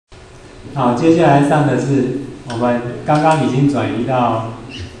好，接下来上的是我们刚刚已经转移到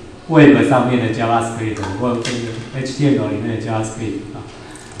Web 上面的 JavaScript 或这个 HTML 里面的 JavaScript 啊，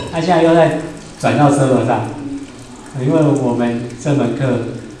它现在又在转到 Server 上，因为我们这门课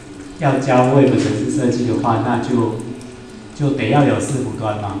要教 Web 程式设计的话，那就得要有伺服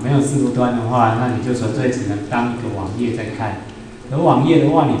端嘛，没有伺服端的话，那你就纯粹只能当一个网页在看。而网页的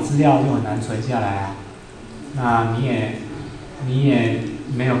话，你资料就很难存下来啊，那你也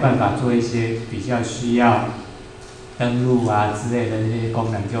没有办法做一些比较需要登录啊之类的那些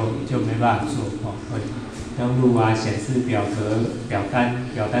功能就没办法做哦。登录啊，显示表格、表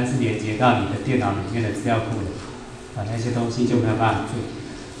单是连接到你的电脑里面的资料库的，那些东西就没有办法做。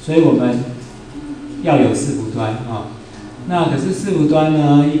所以我们要有伺服端啊。那可是伺服端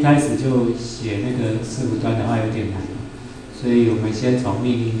呢，一开始就写那个伺服端的话有点难，所以我们先从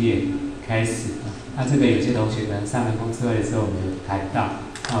命令列开始。那这个有些同学可能上人工智慧的时候我们有谈到，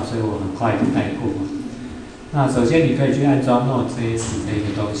所以我很快就带过。那首先你可以去安装 Node.js 这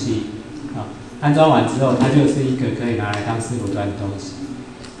个东西，安装完之后它就是一个可以拿来当伺服端的东西。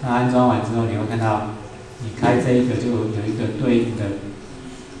那安装完之后你会看到，你开这一个就有一个对应的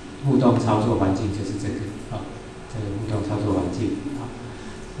互动操作环境，就是这个这个互动操作环境。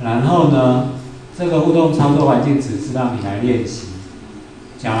然后呢，这个互动操作环境只是让你来练习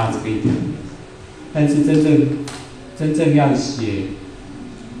JavaScript， 但是真正要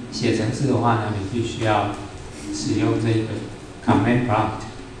写程式的话呢，你必须要使用这个 command prompt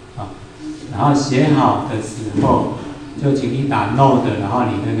然后写好的时候，就请你打 Node， 然后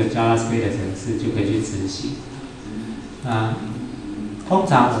你那个 JavaScript 的程式就可以去执行。通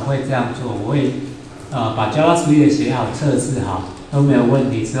常我会这样做，我会把 JavaScript 写好、测试好都没有问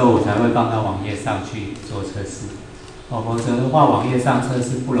题之后，我才会放到网页上去做测试。否则的话，网页上测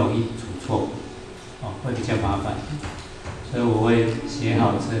试不容易出错，会比较麻烦。所以我会写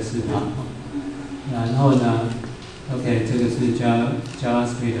好、测试好。然后呢 ，OK， 这个是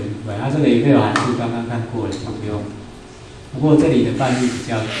JavaScript 的部分。它这个也没有函数，刚刚看过了，就不用。不过这里的范例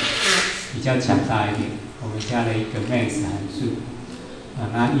比较强大一点，我们加了一个 max 函数。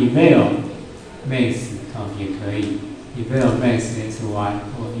那 eval max 也可以 ，eval max sy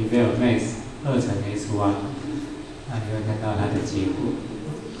或 eval max 2乘 sy， 那你会看到它的结果。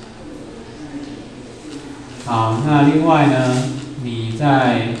好，那另外呢，你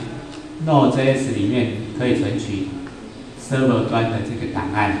在 Node.js 里面可以存取 server 端的这个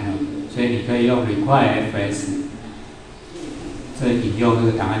档案，所以你可以用 require_fs 这引用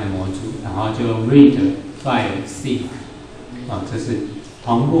这个档案的模组，然后就 read file sync， 这是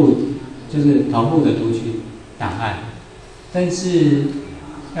同步的读取档案。但是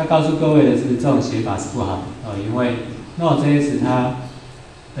要告诉各位的是，这种写法是不好的，因为 Node.js 它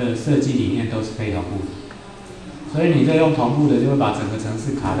的设计理念都是非同步的，所以你这用同步的就会把整个程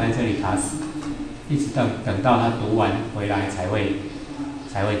式卡在这里卡死，一直等到它读完回来才会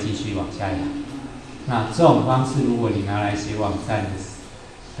继续往下扬。那这种方式，如果你拿来写网站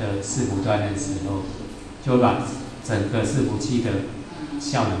的伺服端的时候，就会把整个伺服器的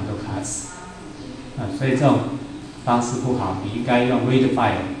效能都卡死。所以这种方式不好，你应该用 read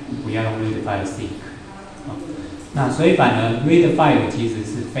file， 不要用 read file sync。那所以反而 read file 其实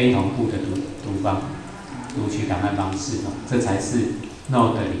是非同步的读取档案方式，这才是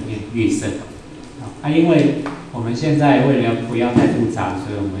Node 里面预设的。因为我们现在为了不要太复杂，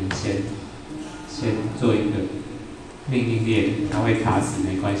所以我们先做一个命令列，它会卡死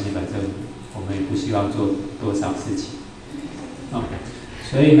没关系，反正我们也不希望做多少事情。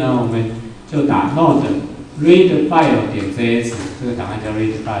所以呢，我们就打 Node readfile.js， 这个档案叫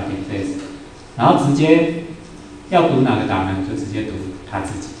readfile.js， 然后直接要读哪个档案就直接读它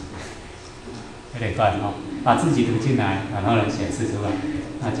自己，有点怪把自己读进来，然后显示出来，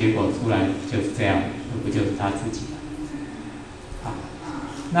那结果出来就是这样，那不就是它自己了？好，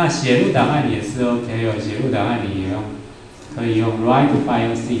那写入档案也是 OK 写入档案你也可以用 write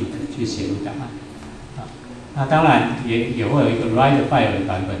file sync 去写入档案。那当然也会有一个 write file 的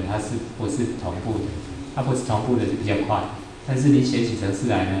版本，它是不是同步的？它不是同步的就比较快，但是你写起程式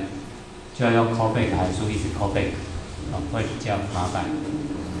来呢，就要用 callback 函数一直 callback， 会比较麻烦。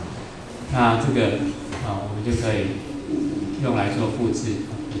那这个我们就可以用来做复制。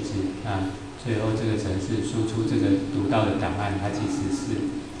那最后这个程式输出这个读到的档案，它其实是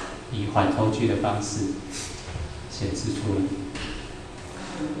以缓偷取的方式显示出来。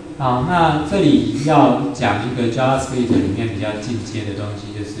好，那这里要讲一个 JavaScript 里面比较进阶的东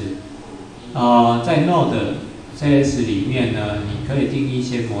西，就是在 Node.js 里面呢，你可以定义一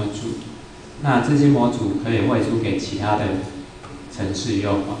些模组，那这些模组可以外出给其他的程式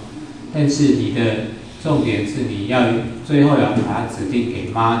用，但是你的重点是你要最后要把它指定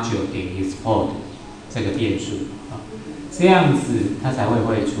给 module.export 这个变数啊，这样子它才会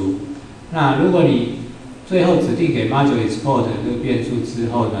汇出。那如果你最后指定给 module.export 这个变数之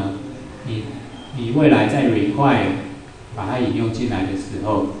后呢，你未来在 require 把它引用进来的时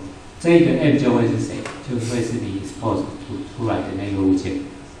候，这个 m 就会是谁？就会是你 export 出来的那个物件。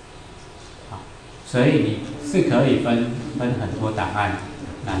好，所以你是可以分很多档案，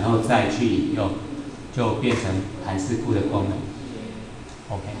然后再去引用，就变成函式库的功能。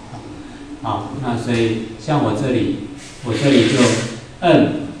OK， 好，那所以像我这里就 m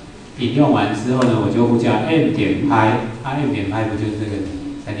引用完之后呢，我就呼叫 m 点拍，m 点拍不就是这个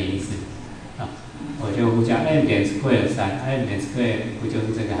3.14啊？我就呼叫 m 点 square 3，m 点 square 不就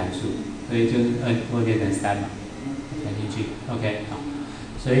是这个函数？所以就是 n 会变成3嘛，填进去 ，OK 好，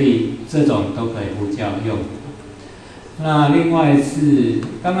所以这种都可以呼叫用。那另外是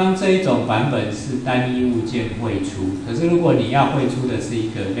刚刚这一种版本是单一物件汇出，可是如果你要汇出的是一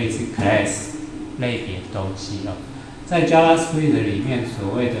个类似 class 类别的东西哦，在 JavaScript 里面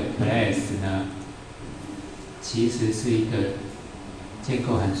所谓的 class 呢，其实是一个建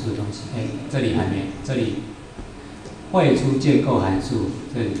构函数的东西。这里还没，这里汇出建构函数，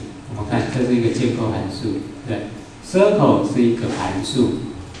这里我们看这是一个建构函数，对 ，circle 是一个函数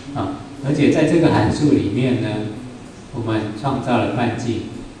啊，而且在这个函数里面呢，我们创造了半径，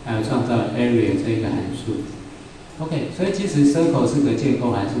还有创造了 area 这一个函数。OK， 所以其实 circle 是个建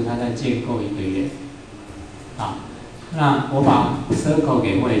构函数，它在建构一个圆。好，那我把 circle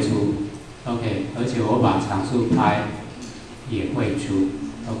给汇出 ，OK， 而且我把常数派也汇出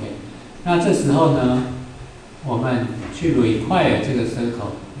 ，OK。那这时候呢，我们去 require 这个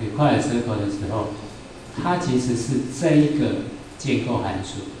circle 的时候，它其实是这一个建构函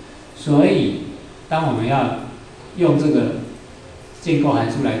数。所以，当我们要用这个建构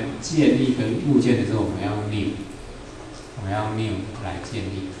函数来建立一个物件的时候，我们要用 new 来建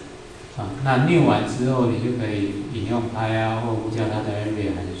立。啊，那 new 完之后，你就可以引用拍啊，或呼叫它的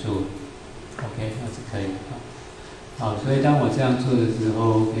area 函数 ，OK， 那是可以的。好，所以当我这样做的时候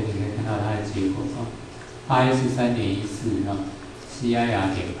 ，OK， 你可以看到它的结果啊，拍是3.14啊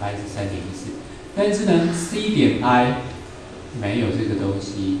 ，cir 点拍是3.14，但是呢 ，c 点拍没有这个东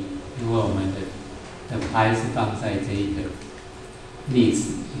西，因为我们的拍是放在这一个例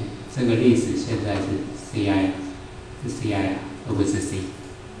子，这个例子现在是 cir， 而不是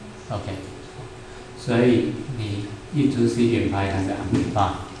c。OK， 所以你一出 c 点拍它是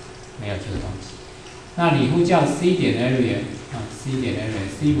undefined， 没有这个东西。那你呼叫 c 点 area 啊 ，c 点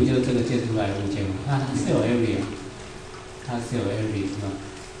area，c 不就是这个建出来的物件吗？那它是有 area， 它是有 area 是吗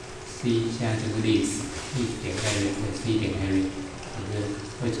 ？c 现在就是例子点 area， c 点 area， 就是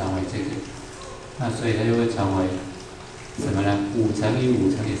会传为这个。那所以它就会成为什么呢？5乘以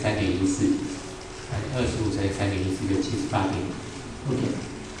5乘以3.14，25乘以3.14就78.5。OK。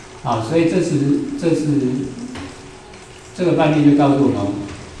好，所以这个范例就告诉我们，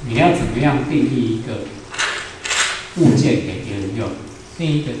你要怎么样定义一个物件给别人用，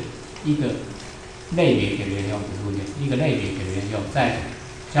定义一个类别给别人用，不是物件，一个类别给别人用，在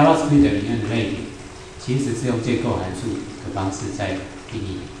JavaScript 里面的类别，其实是用建构函数的方式在定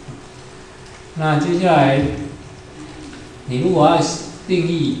义。那接下来，你如果要定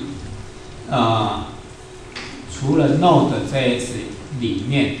义，除了 Node.js 里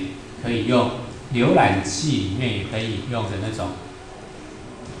面可以用，浏览器里面也可以用的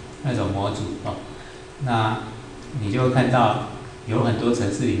那种模组哦，那你就会看到有很多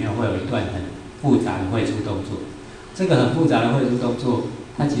程式里面会有一段很复杂的汇出动作。这个很复杂的汇出动作，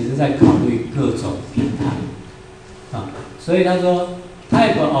它其实在考虑各种平台啊，所以他说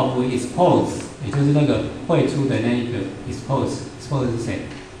type of expose， 也就是那个汇出的那一个 expose 是谁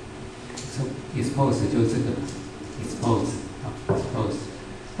 ？expose 就是这个 expose 啊 expose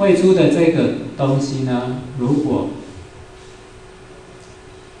汇出的这个东西呢，如果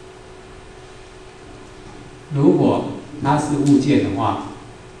它是物件的话，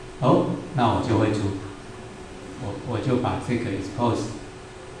那我就会出，我就把这个 expose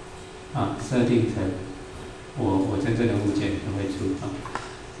啊设定成我真正的物件就会出啊。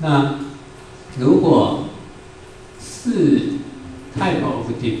那如果是 type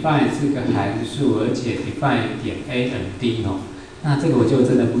of define 是个函数，而且 define 点 a and d 哦，那这个我就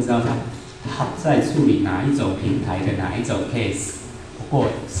真的不知道它在处理哪一种平台的哪一种 case， 不过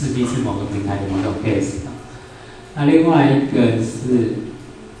势必是某个平台的某种 case。那另外一个是，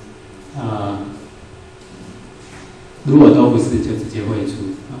如果都不是，就直接汇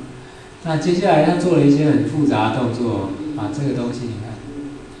出啊。那接下来他做了一些很复杂的动作啊，这个东西你看，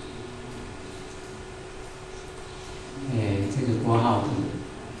这个括号的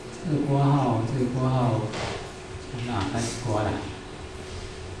这个括号从哪开始括来？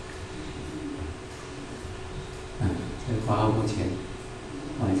这个括号目前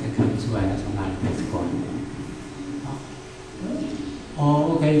我还是看不出来它从哪里开始括。好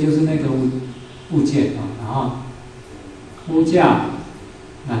，OK， 就是那个物件啊，然后物价，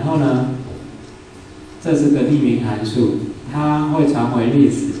然后呢，这是个匿名函数，它会传回历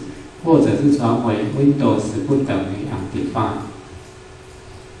史，或者是传回 Windows 不等于 undefined。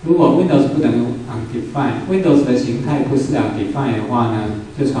如果 Windows 不等于 undefined，Windows 的形态不是 undefined 的话呢，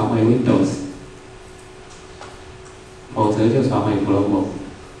就传回 Windows， 否则就传回 global。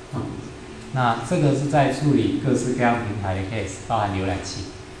那这个是在处理各式各样平台的 case， 包含浏览器。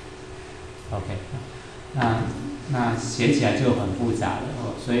OK， 那写起来就很复杂了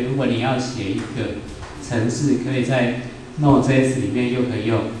哦。所以如果你要写一个程式，可以在 Node.js 里面又可以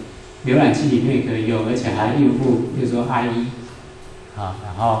用，浏览器里面也可以用，而且还应付，比如说 IE。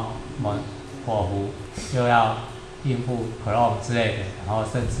然后我们火狐又要应付 Chrome 之类的，然后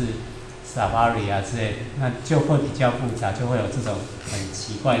甚至 Safari 啊之类的，那就会比较复杂，就会有这种很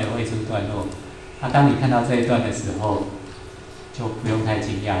奇怪的绘出段落。当你看到这一段的时候，就不用太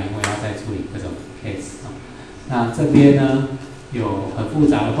惊讶，因为要在处理各种 case。那这边呢有很复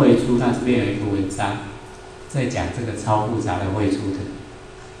杂的绘出，那这边有一个文章在讲这个超复杂的绘出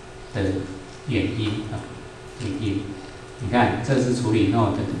的原因原因。你看，这是处理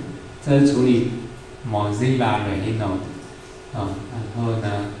Node， 这是处理 Mozilla Node， 然后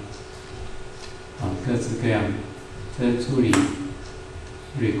呢，各式各样，这是处理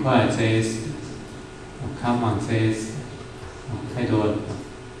Require.js、Command.js， 太多了，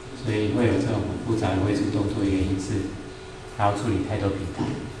所以会有这种很复杂的绘出动作，原因是它要处理太多平台，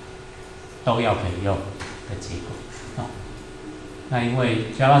都要可以用的结果。那因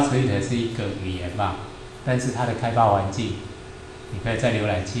为 JavaScript 是一个语言嘛。但是它的开发环境，你可以在浏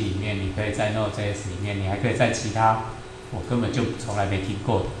览器里面，你可以在 Node.js 里面，你还可以在其他我根本就从来没听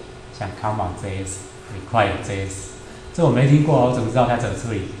过的，像 Command.js、Require.js， 这我没听过，我怎么知道它怎么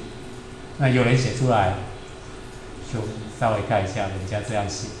处理？那有人写出来，就稍微看一下人家这样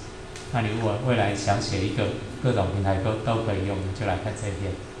写。那你如果未来想写一个各种平台都可以用，你就来看这一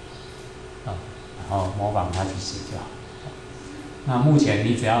篇，然后模仿它去写就好。那目前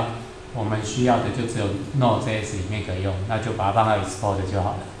你只要我们需要的就只有 Node.js 里面可以用，那就把它放到 export 就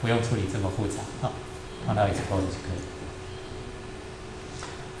好了，不用处理这么复杂，放到 export 就可以。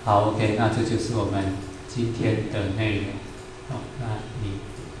好 ，OK， 那这就是我们今天的内容。那你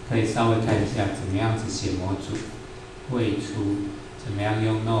可以稍微看一下怎么样子写模组、绘出，怎么样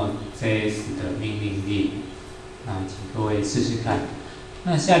用 Node.js 的命令列，请各位试试看。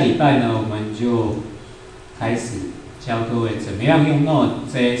那下礼拜呢，我们就开始教各位怎么样用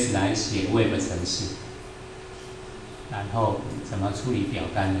Node.js 来写 web 程式，然后怎么处理表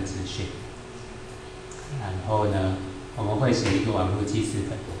单的资讯，然后呢，我们会写一个网络记事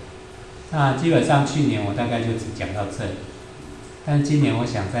本。那基本上去年我大概就只讲到这里，但是今年我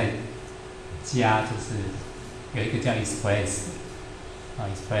想再加，就是有一个叫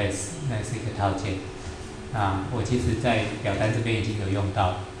Express，Express 那是一个套件。我其实在表单这边已经有用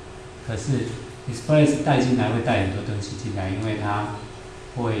到，可是Express 带进来会带很多东西进来，因为它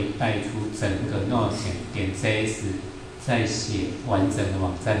会带出整个 Node.js 在写完整的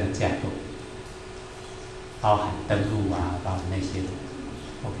网站的架构，包含登录包含那些的。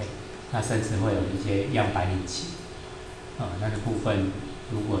OK， 那甚至会有一些样板引擎，那个部分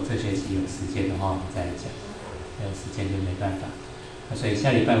如果这学期有时间的话，我们再来讲，没有时间就没办法。所以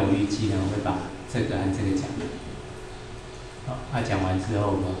下礼拜我预计呢，我会把这个和这个讲。讲完之后，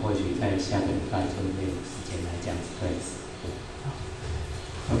我们或许在下个礼拜就没有时间来讲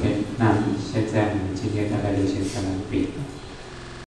Express。OK， 那现在我们今天大概就先上到这边。